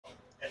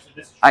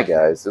Hi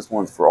guys, this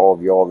one's for all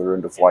of y'all that are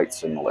into flight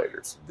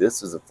simulators.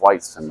 This is a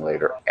flight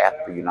simulator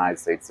at the United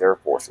States Air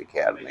Force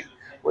Academy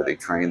where they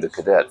train the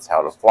cadets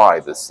how to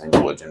fly this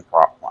single-engine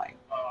prop plane.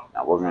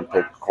 Now we're going to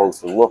take a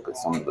closer look at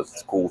some of the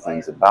cool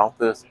things about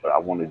this, but I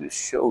wanted to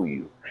show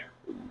you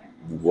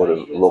what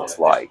it looks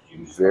like.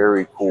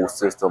 Very cool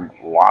system,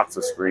 lots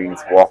of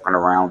screens walking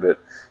around it.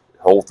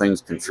 The whole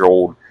thing's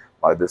controlled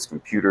by this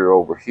computer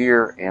over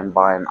here and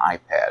by an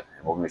iPad.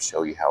 And we're going to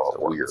show you how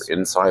it works. We are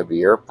inside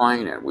the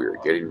airplane and we are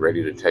getting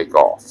ready to take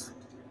off.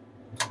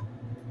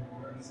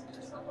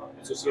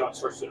 So see how it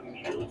starts to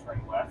immediately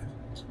turn left?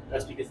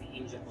 That's because the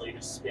engine blade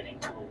is spinning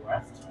to the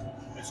left.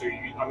 And so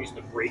I'm using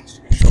the brakes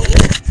to control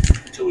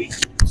it until we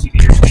see the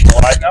airspeed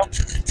alive now.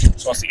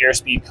 So once the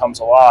airspeed comes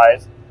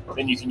alive,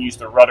 then you can use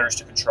the rudders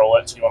to control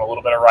it. So you want a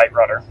little bit of right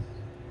rudder.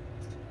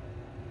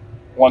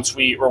 Once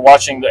we're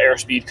watching the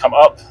airspeed come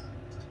up,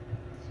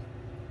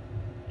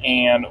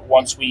 and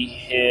once we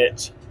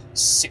hit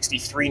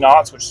 63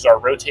 knots, which is our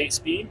rotate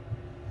speed,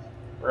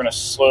 we're going to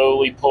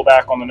slowly pull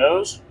back on the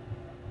nose,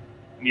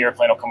 and the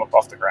airplane will come up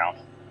off the ground.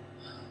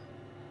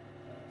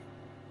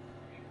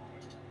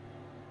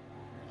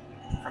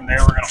 From there,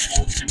 we're going to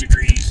hold 10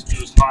 degrees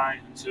nose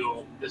high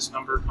until this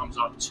number comes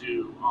up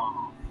to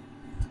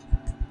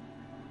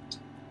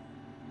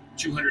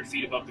 200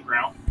 feet above the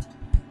ground.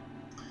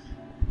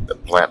 The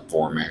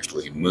platform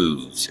actually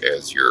moves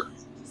as you're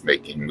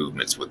making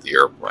movements with the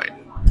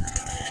airplane.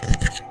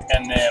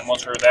 And then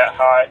once we're that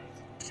high,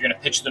 you're going to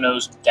pitch the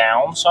nose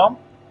down some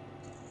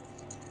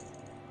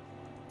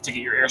to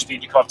get your airspeed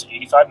to come up to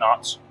 85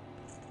 knots.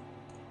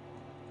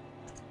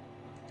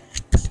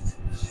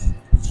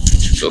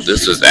 So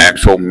this is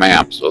actual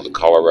maps of the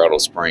Colorado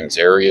Springs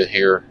area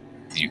here.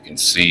 You can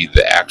see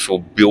the actual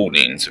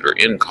buildings that are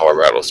in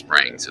Colorado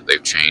Springs that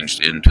they've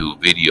changed into a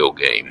video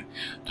game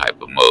type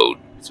of mode.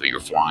 So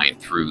you're flying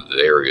through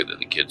the area that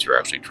the kids are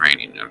actually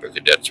training in, or the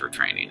cadets are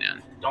training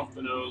in. Dump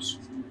the nose.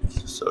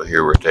 So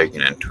here we're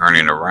taking and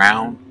turning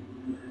around,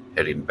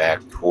 heading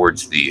back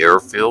towards the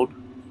airfield.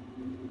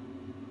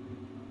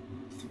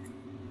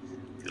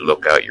 If you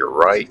look out your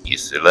right, you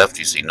see left,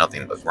 you see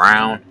nothing but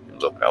ground. You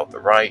look out the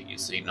right, you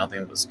see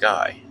nothing but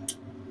sky.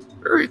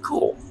 Very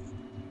cool.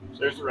 So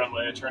there's the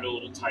runway. I turned it a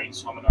little tight,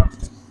 so I'm going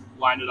to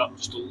line it up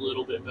just a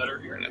little bit better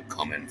here. We're going to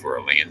come in for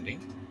a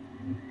landing.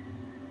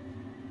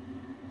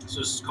 So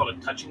this is called a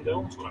touch and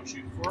go. That's what I'm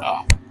shooting for.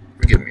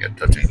 Forgive me, a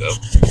touch and go.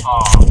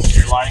 So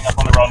you're lining up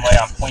on the runway.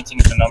 I'm pointing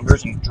at the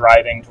numbers and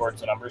driving towards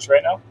the numbers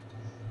right now.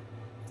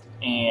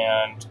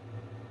 And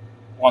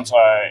once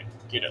I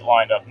get it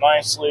lined up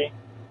nicely,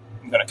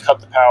 I'm going to cut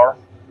the power.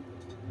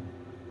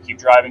 Keep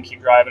driving,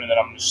 and then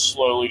I'm going to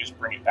slowly just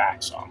bring it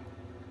back some.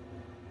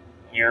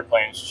 The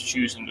airplane's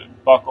choosing to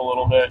buck a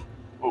little bit.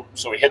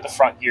 So we hit the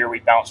front gear.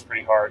 We bounced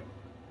pretty hard.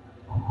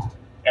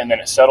 And then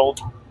it settled.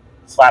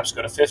 Flaps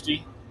go to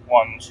 50.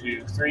 1,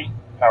 2, 3.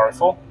 Power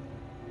full.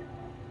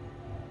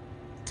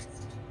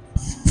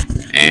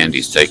 And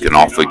he's taken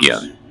off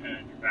again.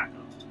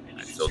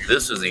 So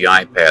this is the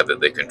iPad that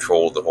they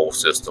control the whole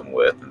system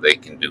with. And they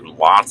can do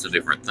lots of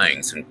different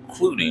things,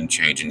 including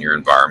changing your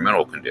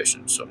environmental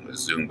conditions. So I'm going to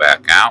zoom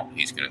back out.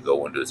 He's going to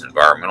go into his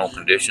environmental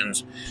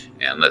conditions.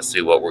 And let's see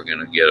what we're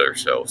going to get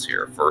ourselves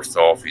here. First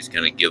off, he's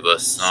going to give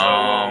us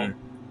some...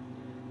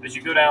 As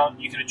you go down,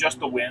 you can adjust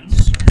the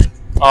winds.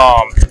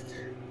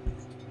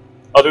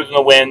 Other than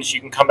the winds, you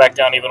can come back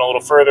down even a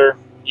little further.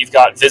 You've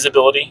got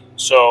visibility.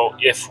 So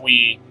if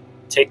we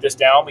take this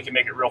down, we can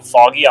make it real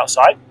foggy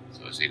outside.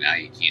 So see, now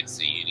you can't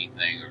see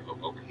anything. Or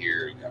look over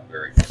here, it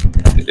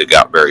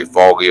got very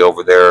foggy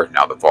over there.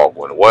 Now the fog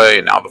went away,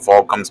 and now the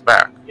fog comes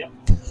back. Yep.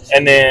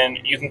 And then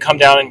you can come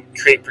down and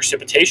create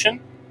precipitation.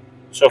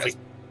 So if we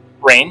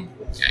rain,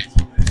 okay.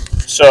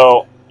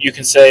 So you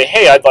can say,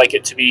 hey, I'd like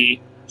it to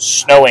be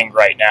snowing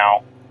right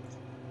now,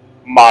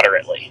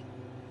 moderately.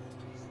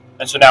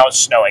 And so now it's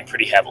snowing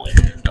pretty heavily.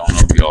 Don't know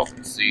if y'all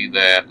can see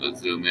that.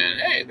 Let's zoom in.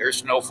 Hey, there's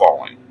snow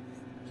falling.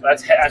 So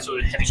that's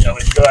what heavy snow.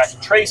 If you go back to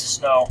trace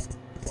snow,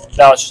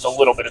 now it's just a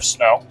little bit of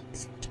snow.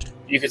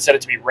 You could set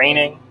it to be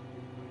raining.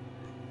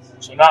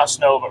 So not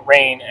snow, but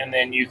rain. And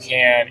then you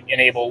can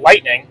enable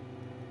lightning.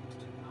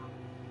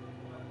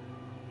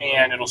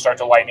 And it'll start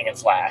to lightning and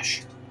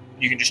flash.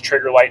 You can just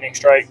trigger lightning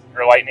strike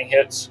or lightning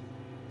hits.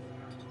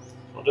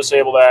 We'll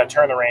disable that,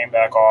 turn the rain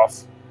back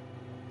off.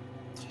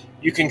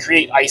 You can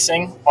create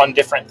icing on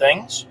different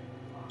things.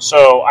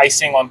 So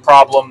icing on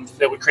problems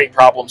that would create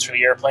problems for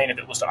the airplane if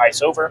it was to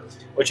ice over,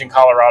 which in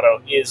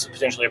Colorado is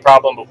potentially a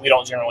problem, but we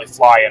don't generally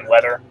fly in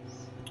weather.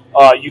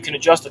 You can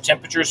adjust the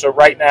temperature. So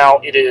right now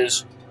it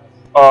is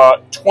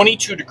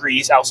 22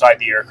 degrees outside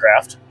the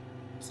aircraft.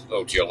 It's a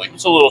little chilly.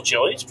 It's a little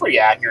chilly. It's pretty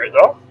accurate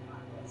though.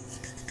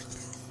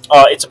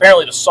 It's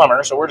apparently the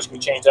summer, so we're just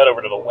going to change that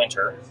over to the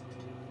winter.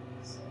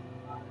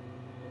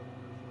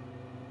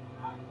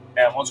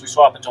 And once we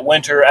swap it to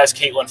winter, as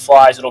Caitlin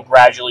flies, it'll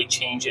gradually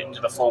change it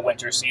into the full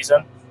winter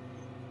season.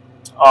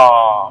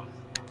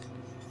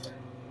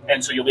 And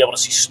so you'll be able to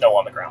see snow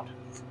on the ground.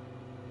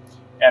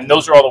 And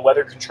those are all the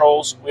weather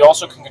controls. We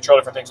also can control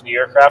different things in the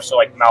aircraft, so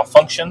like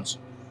malfunctions.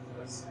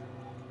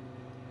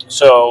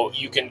 So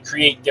you can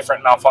create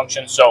different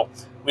malfunctions. So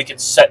we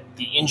could set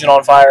the engine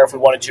on fire if we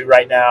wanted to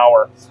right now,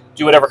 or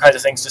do whatever kinds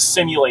of things to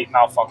simulate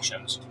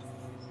malfunctions.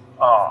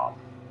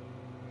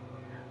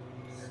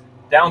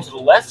 Down to the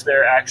left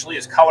there, actually,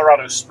 is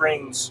Colorado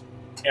Springs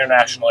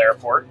International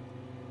Airport.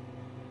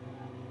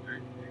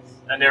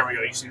 And there we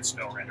go. You see the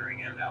snow rendering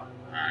in now.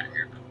 All right,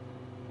 here.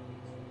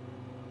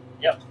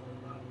 Yep.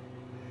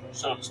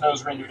 So the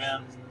snow's rendered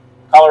in.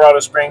 Colorado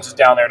Springs is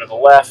down there to the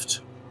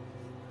left.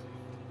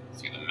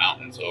 See the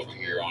mountains over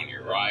here on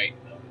your right.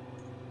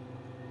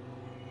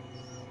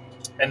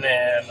 And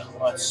then,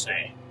 let's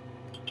see.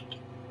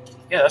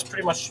 Yeah, that's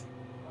pretty much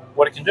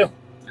what it can do.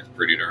 That's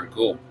pretty darn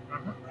cool.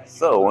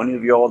 So, any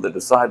of y'all that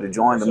decide to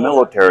join the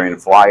military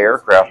and fly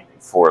aircraft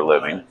for a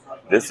living,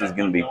 this is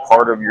going to be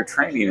part of your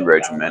training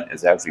regimen,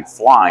 is actually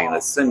flying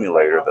a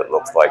simulator that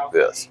looks like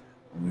this.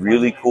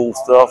 Really cool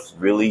stuff,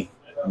 really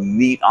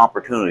neat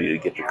opportunity to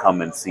get to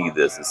come and see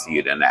this and see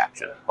it in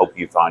action. Hope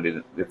you found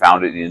it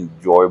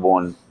enjoyable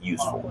and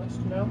useful.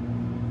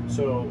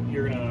 So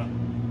you're gonna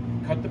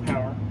cut the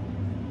power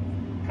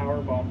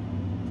bump,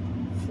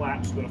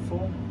 flaps go to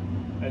full,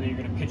 and then you're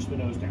gonna pitch the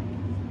nose down,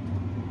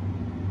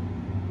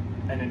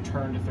 and then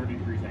turn to 30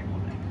 degrees angle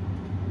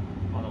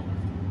on the lift.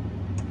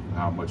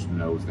 How much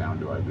nose down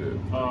do I do?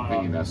 I'm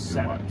thinking that's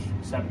too much.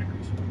 7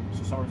 degrees.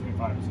 So somewhere between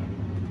 5 and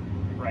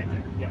 7. Right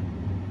there. Yeah.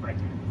 Right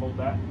there. Hold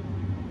that.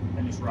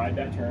 And just ride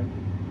that turn.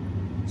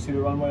 See the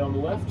runway on the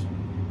left?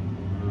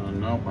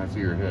 Nope, I see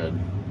your head.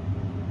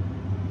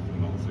 I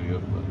don't see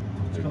it, but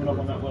it's coming up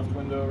on that left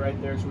window right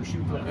there. So we're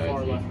shooting for that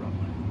far left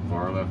runway.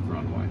 Far left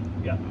runway.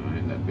 Yeah.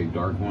 And that big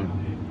dark one?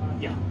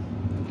 Yeah.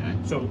 Okay.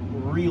 So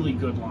really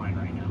good line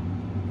right now.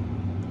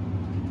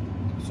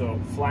 So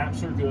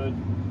flaps are good.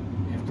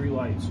 You have 3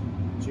 lights.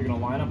 So you're going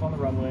to line up on the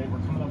runway. We're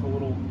coming up a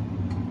little.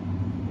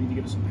 We need to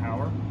get us some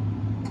power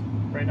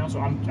right now. So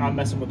I'm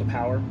messing with the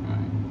power. All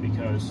right.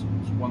 Because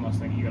it's one less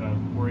thing you got to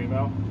worry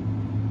about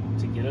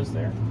to get us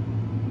there.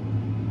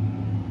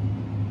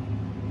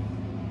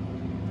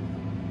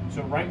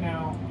 So right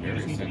now, you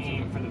just need to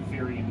aim for the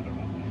very end of the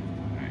runway.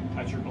 Right.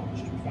 That's your goal.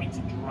 Just point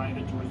to drive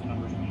it towards the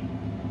numbers you need.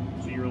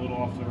 So you're a little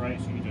off to the right,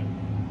 so you need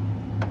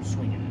to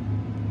swing it in.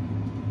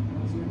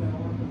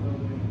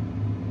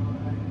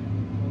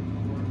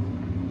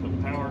 Put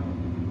the power.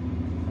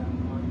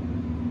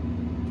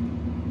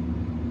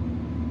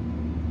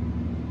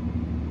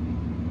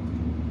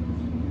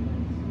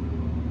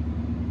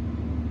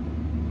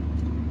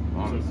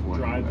 So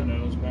drive the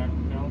nose back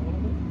down a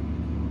little bit.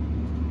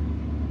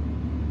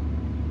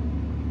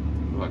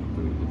 I feel like I'm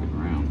putting it to the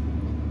ground.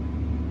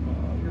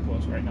 You're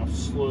close right now.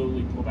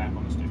 Slowly pull back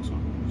on the stick. So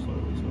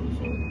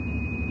slowly.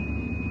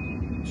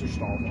 It's your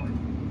stall point.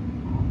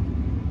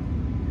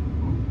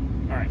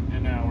 Alright,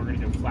 and now we're going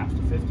to go flaps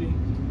to 50.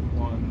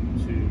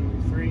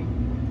 1, 2, 3.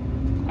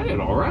 I did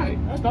all right.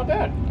 That's not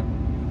bad.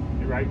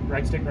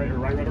 Right stick, right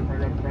rudder. And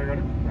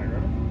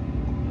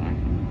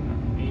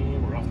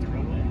we're off the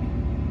runway.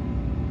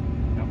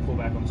 Now pull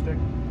back on the stick.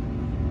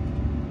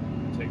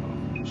 Take off.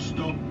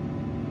 Stop.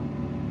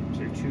 So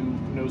your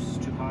nose is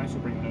too high, so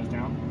bring the nose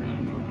down.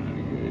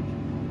 Good.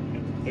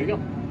 Yep. There you go.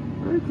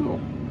 Very cool.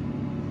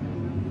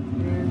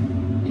 There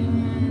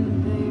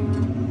and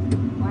there.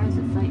 Why is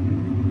it fighting?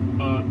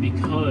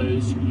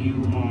 Because you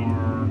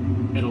are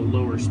at a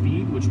lower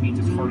speed, which means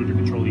it's harder to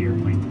control the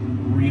airplane.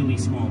 Really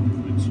small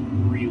movements.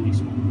 Really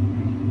small.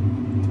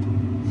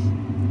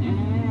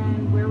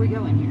 And where are we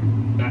going here?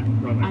 That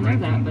runway. I know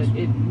that, but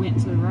it went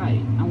to the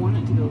right. I want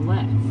it to go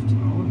left.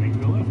 Oh, make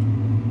it go left.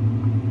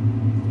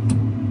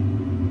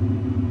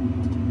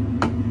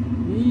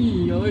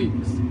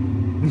 Yikes.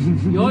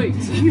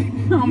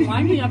 Yikes. I'm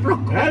lining up real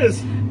quick. That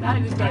is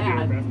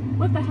bad.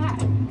 What the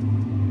heck?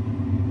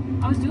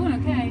 I was doing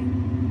okay.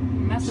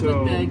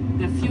 Messing with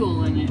the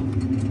fuel in it.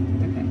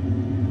 Okay.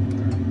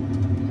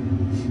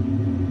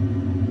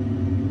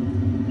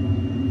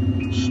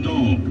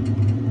 Stop.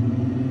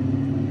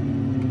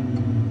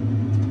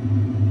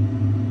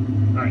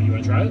 Alright, you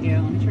want to try it?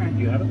 Yeah, let me try.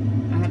 You have it?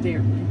 I have the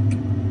airplane.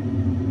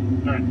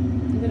 Alright.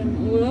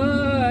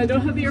 I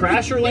don't have the airplane.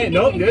 Crash or land?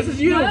 Nope, this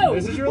is you. No.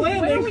 This is your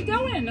landing. Where are we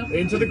going?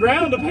 Into the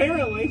ground,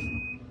 apparently.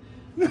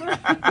 I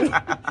was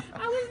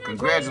not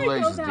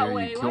Congratulations, going to go that dear.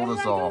 way. You killed Why us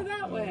did I all. go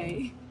that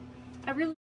way? I really